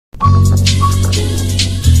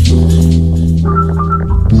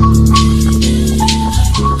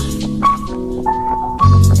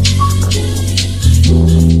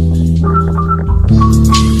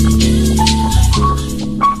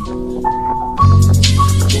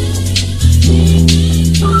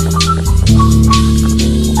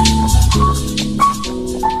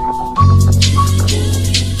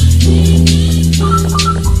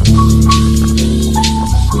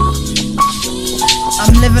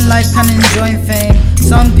living life, kinda enjoying fame.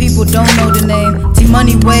 Some people don't know the name.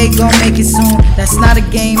 T-Money Way, gon' make it soon. That's not a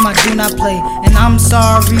game I do not play. And I'm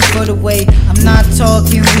sorry for the way. I'm not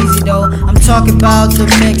talking Weezy though. I'm talking about the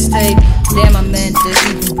mixtape. Damn, I meant the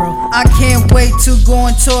even, bro. I can't wait to go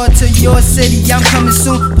on tour to your city. I'm coming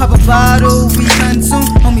soon. Pop a bottle, we consume.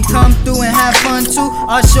 Homie, come through and have fun too.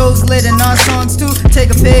 Our show's lit and our songs too.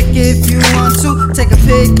 Take a pic if you want to. Take a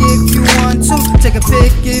pic if you want to. Take a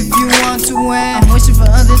pic if you want to. And I'm wishing for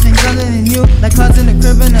other